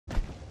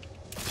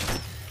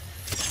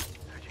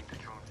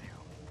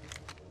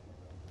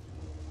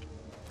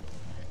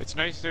It's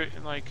nice to,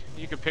 like,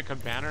 you could pick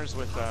up banners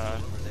with,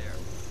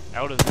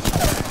 out of this,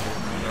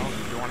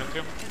 if you wanted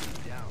to.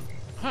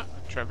 Huh,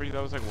 Trevor,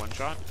 that was like one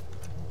shot.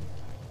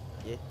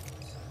 Yeah.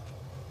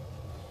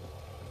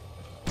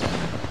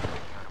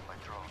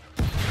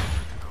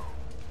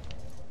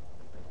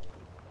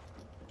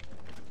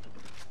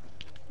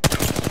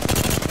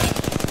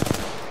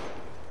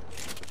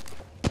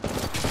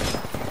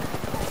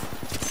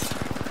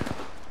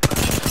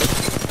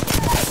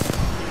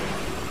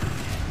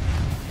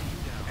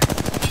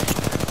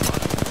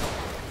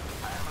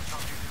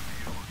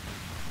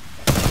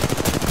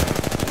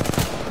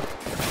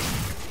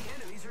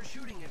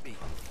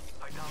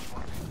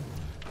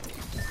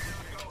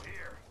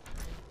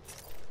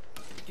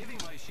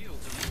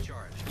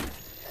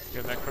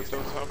 Yeah, that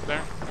crystal's up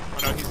there. Oh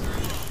no, he's...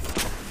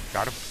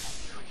 Got him.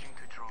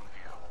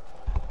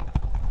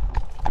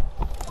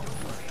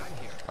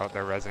 Oh,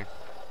 they're rezzing.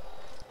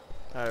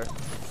 Alright.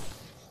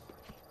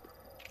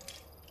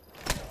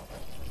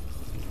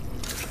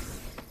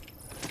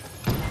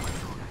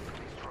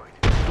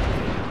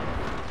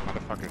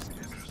 Motherfuckers.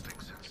 Interesting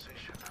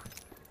sensation.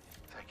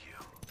 Thank you.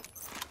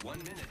 1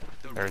 minute.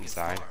 They're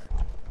inside.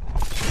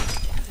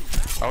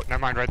 Oh, never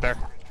mind, right there.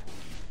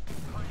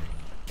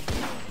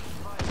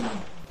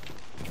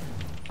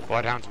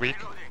 Bloodhound's weak.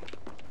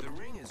 The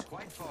ring is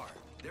quite far.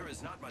 There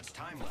is not much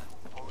time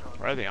left.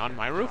 Where are they, on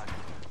my roof?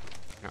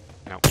 No,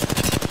 no.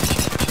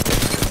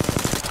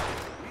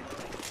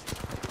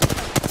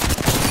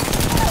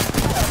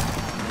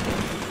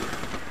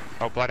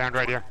 Oh, Bloodhound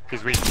right here.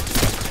 He's weak.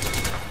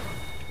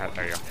 Oh,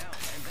 there you go.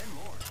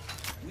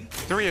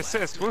 3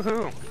 assists,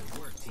 woohoo!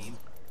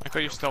 I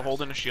thought you're still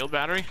holding a shield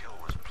battery.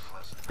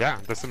 Yeah,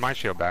 this is my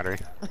shield battery.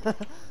 Like,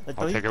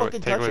 I'll don't take you it,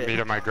 fucking take it touch with me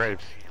to my grave.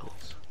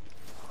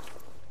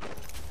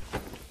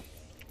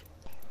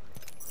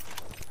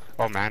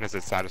 Oh man, is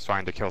it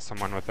satisfying to kill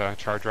someone with a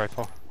charge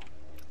rifle?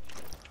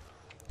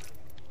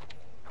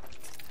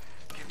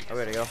 Oh,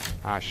 where'd it go?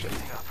 Ah, shit.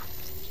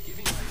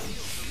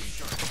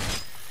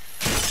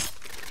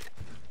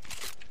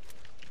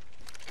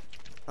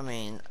 I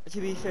mean, to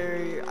be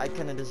fair, I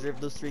kind of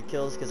deserved those 3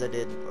 kills because I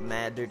did a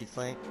mad dirty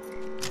flank.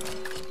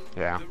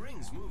 Yeah. The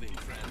ring's moving,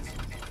 friends.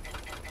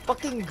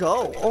 Fucking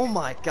go! Oh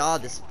my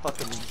god, this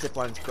fucking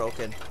zipline's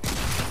broken.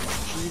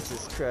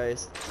 Jesus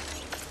Christ.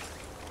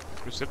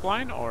 Through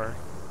zipline, or?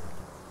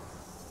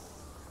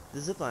 The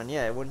zipline,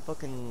 yeah, it wouldn't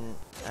fucking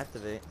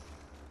activate.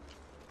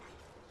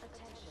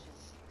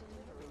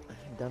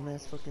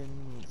 Dumbass fucking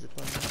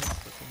zipline.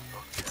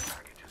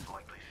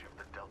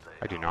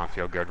 I do not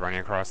feel good running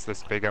across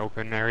this big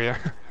open area.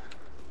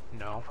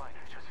 No.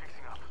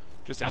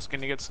 Just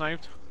asking to get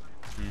sniped?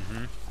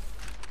 Mm-hmm.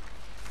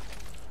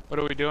 What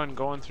are we doing?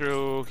 Going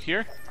through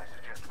here? I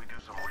suggest we do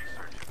some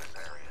research in this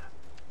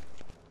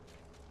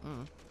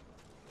area.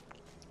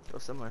 Go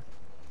somewhere.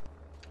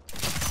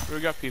 We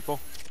got people.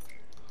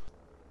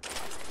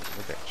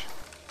 The bitch.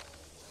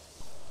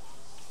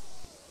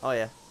 Oh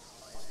yeah.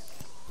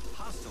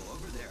 Hostile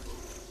over there.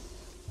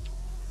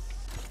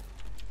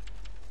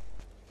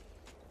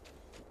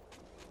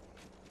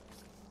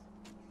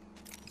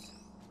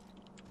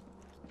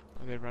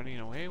 Are they running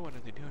away? What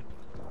are they doing?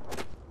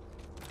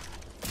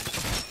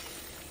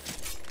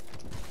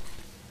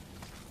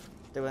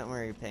 They went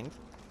where you pinged.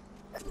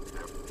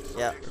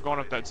 Yeah. They're going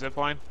up that zip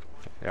line.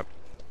 Yep.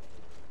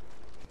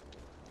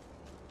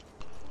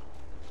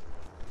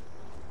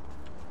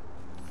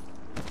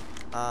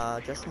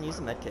 Justin, use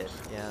a medkit.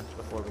 Yeah,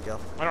 before we go.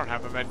 I don't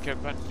have a med kit,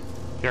 but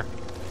Here.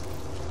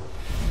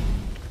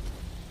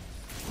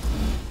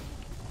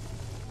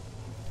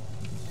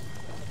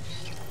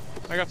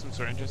 I got some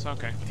syringes.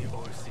 Okay. The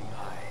overseeing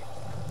eye.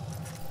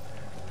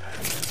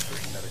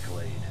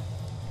 Medical aid.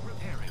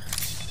 Repairing.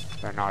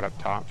 They're not up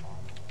top.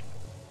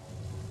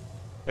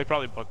 They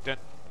probably booked it.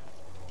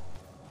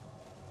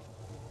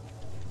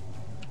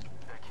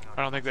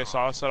 I don't think they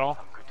saw us at all.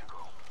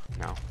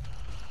 No.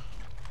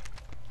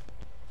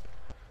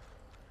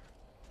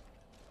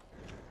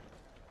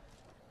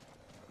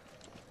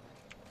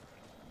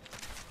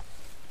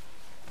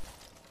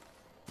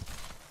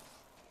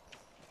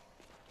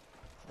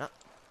 No.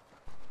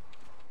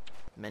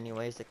 Many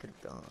ways it could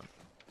have gone.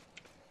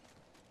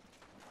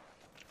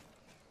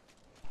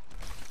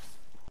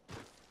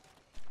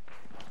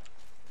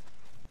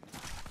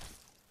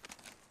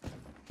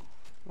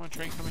 Come on,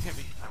 train, come and hit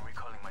me. I'm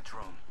recalling my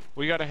drone.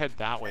 We gotta head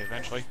that way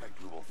eventually.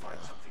 We will find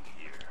something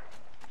here.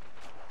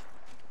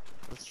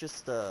 Let's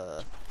just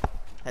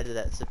head to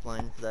that zip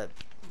line for that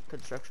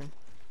construction.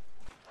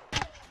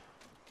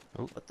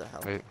 Ooh, What the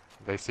hell?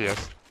 they see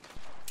us.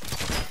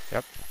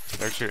 Yep,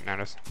 they're shooting at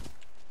us.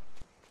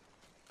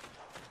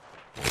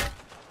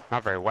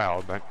 Not very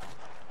well, but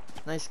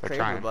Nice they're Kraber,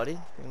 trying. buddy.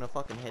 You're gonna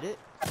fucking hit it.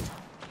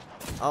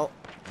 Oh,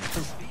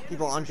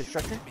 people on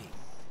construction.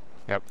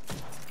 yep.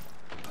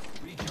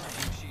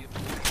 Recharging shield.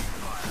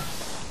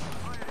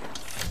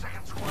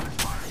 Second squad is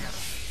firing at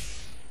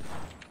us.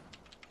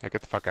 Yeah,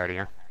 get the fuck out of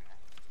here.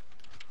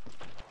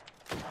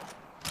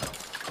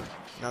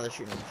 Now they're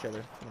shooting each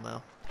other. I don't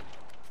know.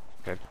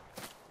 Good.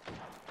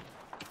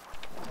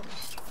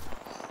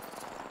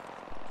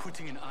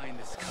 Putting an eye in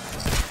the sky.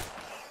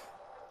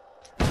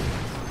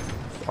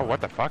 Oh, what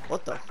the fuck?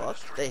 What the fuck?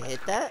 They hit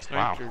that?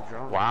 Wow. Sniped your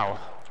drone. Wow.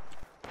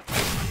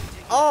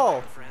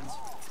 Oh! Friends,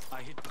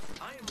 I am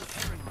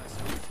repairing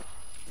myself.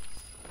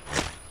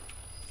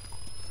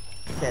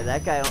 Okay,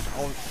 that guy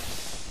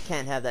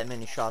can't have that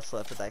many shots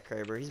left with that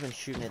Kraber. He's been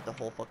shooting it the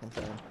whole fucking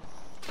time.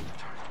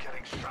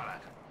 Getting shot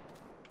at.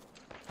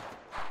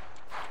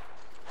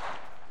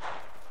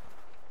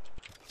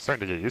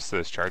 Starting to get used to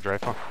this charge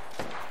rifle.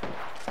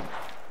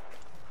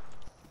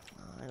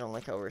 I don't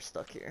like how we're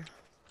stuck here.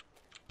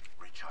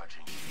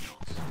 Recharging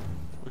shields.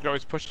 We could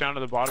always push down to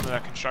the bottom of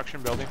that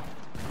construction building.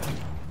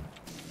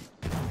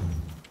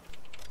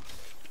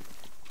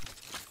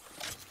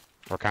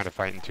 We're kind of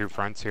fighting two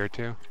fronts here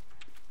too.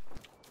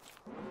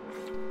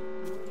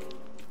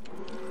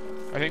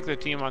 I think the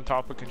team on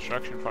top of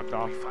construction fucked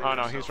off. Oh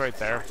no, he's right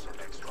there.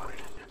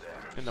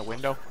 In the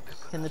window.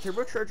 Can the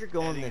turbocharger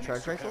go on the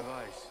charge rifle?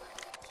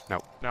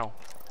 No.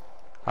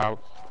 Oh,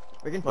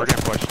 We can we're push.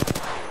 gonna push.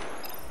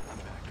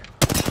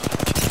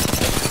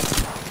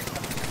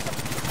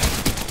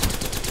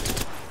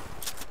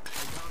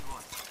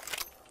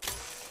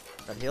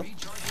 Got heal.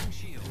 Recharging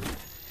shield.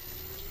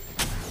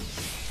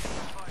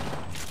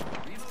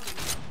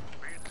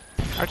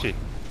 Archie.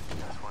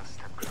 That's one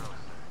step closer.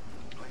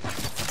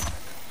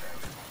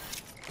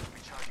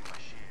 Recharging my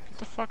shield. Get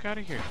the fuck out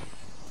of here.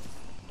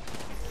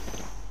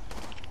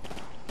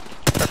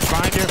 That's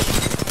behind you.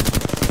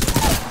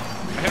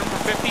 I hit him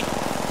for 50.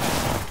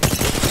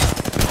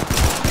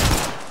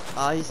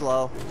 Ah, he's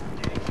low.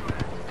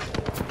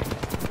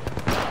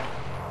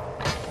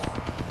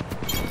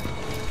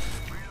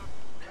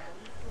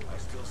 I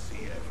still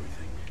see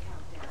everything.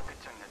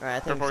 Alright, I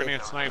think Careful, we're I'm gonna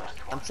safe. get sniped.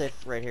 I'm safe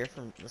right here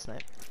from the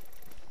snipe.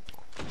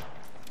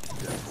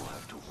 Death will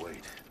have to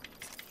wait.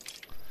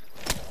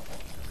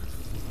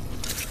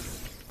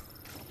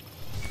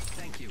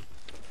 Thank you.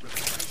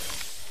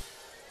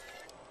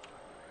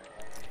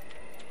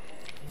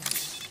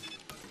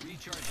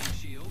 Recharging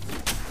shield.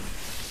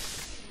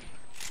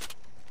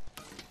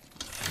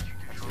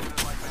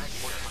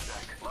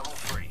 Level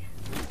 3.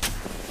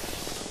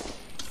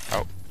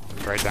 Oh,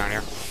 right down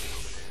here.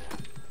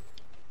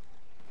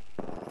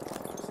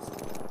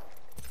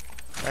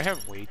 I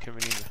have way too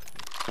many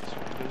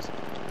syringes.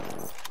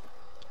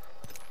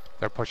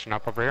 They're pushing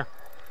up over here.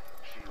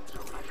 Shields are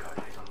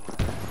recharging.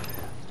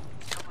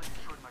 Somebody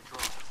destroyed my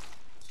drone.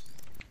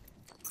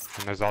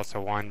 And there's also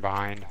one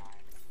behind.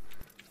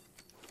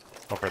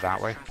 Over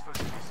that way. Transfer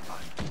to this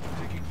spot.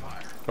 Taking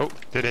fire. Oh,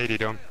 did 80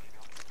 to him.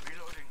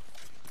 Reloading.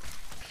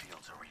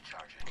 Shields are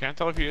recharging. Can't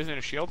tell if you're using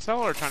a shield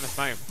cell or trying to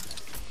snipe.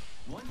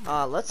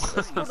 Let's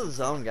go to the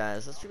zone,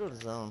 guys. Let's go to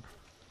the zone.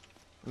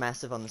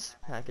 Massive on this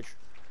package.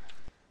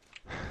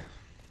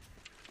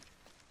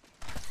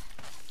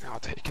 I'll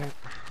take it.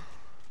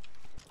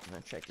 I'm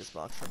gonna check this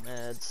box for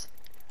meds.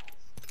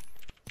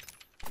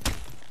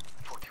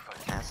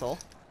 45. Asshole.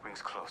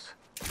 Rings close.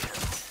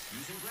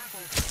 Using grapple.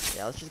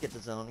 Yeah, let's just get the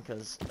zone,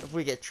 because if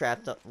we get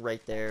trapped up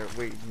right there,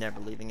 we're never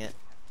leaving it.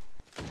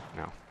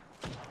 No.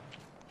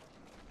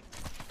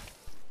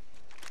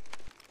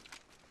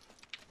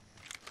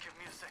 Give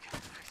me a second.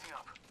 Fixing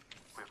up.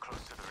 We're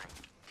close to the ring.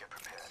 Get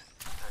prepared.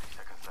 30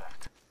 seconds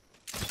left.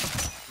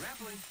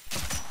 Grappling.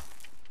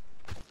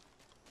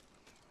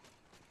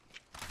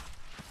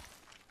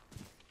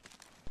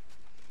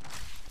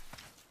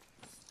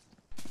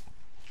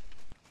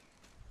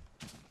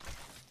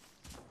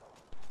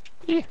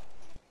 Yeah.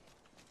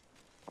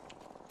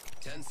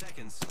 10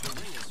 seconds. The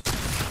ring is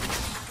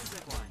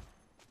zip line.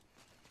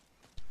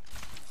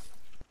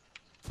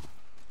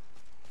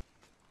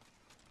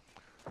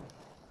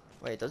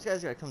 Wait, those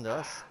guys gotta come to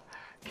us.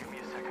 Give me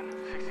a second.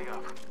 Fixing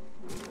up.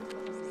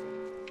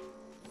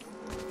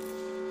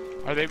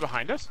 Are they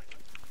behind us?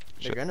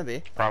 They're gonna be.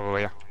 If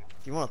Probably.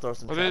 you wanna throw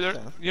some Well, traps there,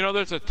 down. you know,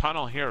 there's a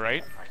tunnel here,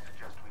 right? I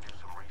suggest we do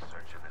some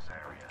research in this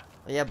area.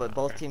 Yeah, but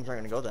both teams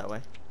aren't gonna go that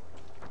way.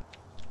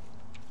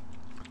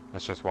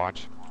 Let's just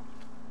watch.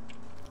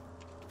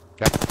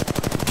 Yep.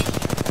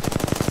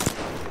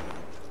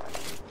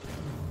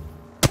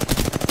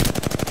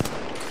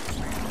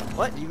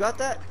 What? You got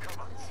that?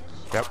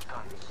 Yep.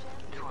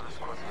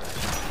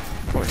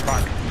 Holy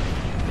fuck.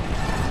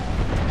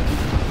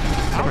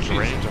 So much Ouchies.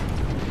 range.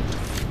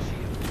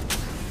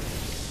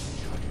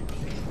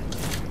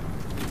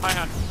 Hi,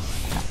 hon.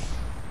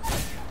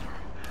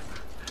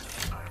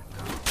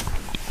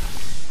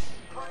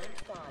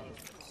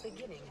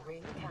 Beginning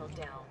ring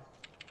countdown.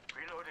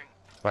 Reloading.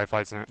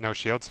 Lifelights, no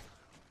shields.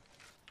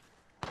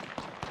 I'm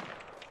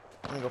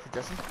gonna go for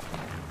Justin.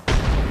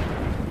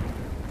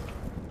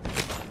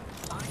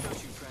 I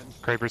got you, friend.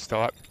 Kraber's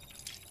still up.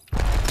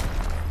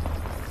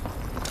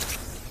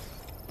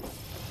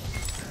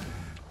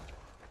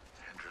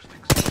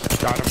 Interesting.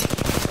 Got him.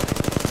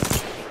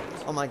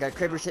 Oh my god,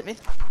 Kraber's hit me.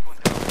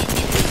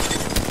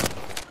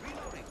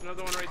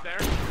 Another one right there.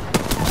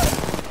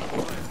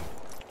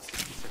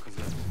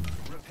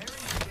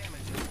 Repairing the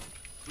damages.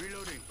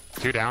 Reloading.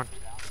 2 down.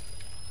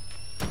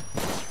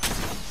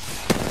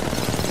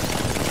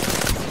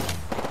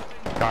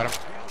 Got him.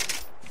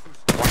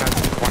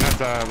 One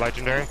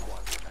legendary.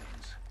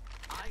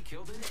 I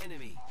killed an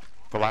enemy.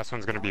 The last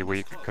one's gonna be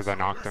weak because I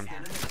knocked him.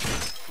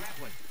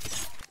 Grappling.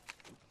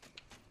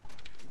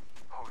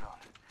 Hold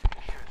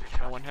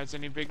on. No one has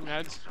any big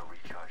meds. So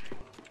recharging.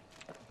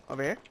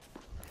 Over here?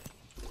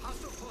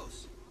 Hostile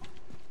close.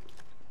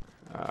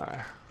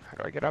 How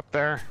do I get up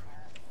there?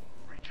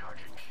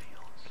 Recharging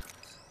shields.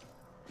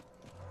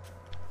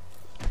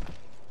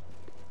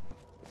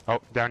 Oh,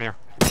 down here.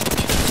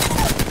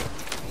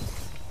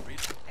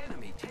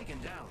 Enemy taken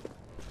down.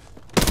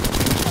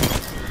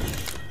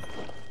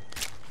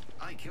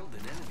 I killed an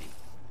enemy.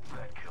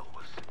 That kill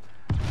was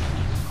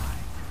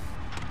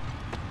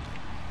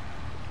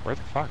Where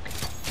the fuck?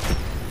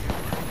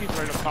 He's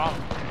right up top.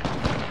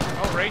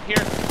 Oh, right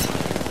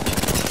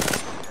here.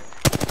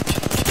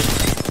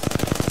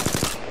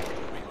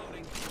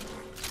 Reloading.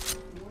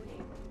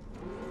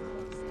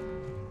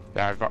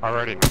 Yeah, I've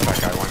already knocked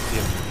that guy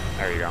once.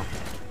 There you go.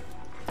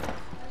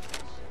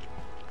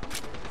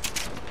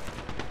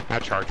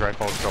 That charge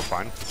rifle is so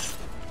fun.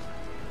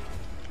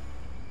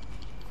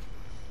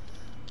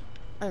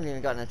 I haven't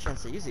even gotten a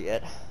chance to use it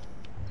yet.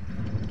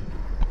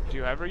 Do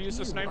you ever use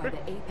the You are sniper?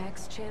 the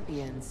Apex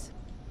champions.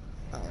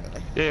 Oh,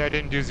 really? Yeah, I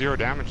didn't do 0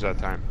 damage that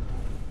time.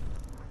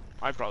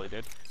 I probably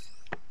did.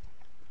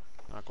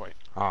 Not quite.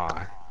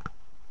 Ah,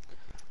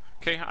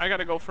 Okay, I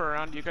gotta go for a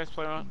round. You guys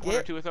play one or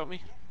Yeah. two without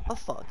me? Oh,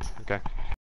 fucked. okay.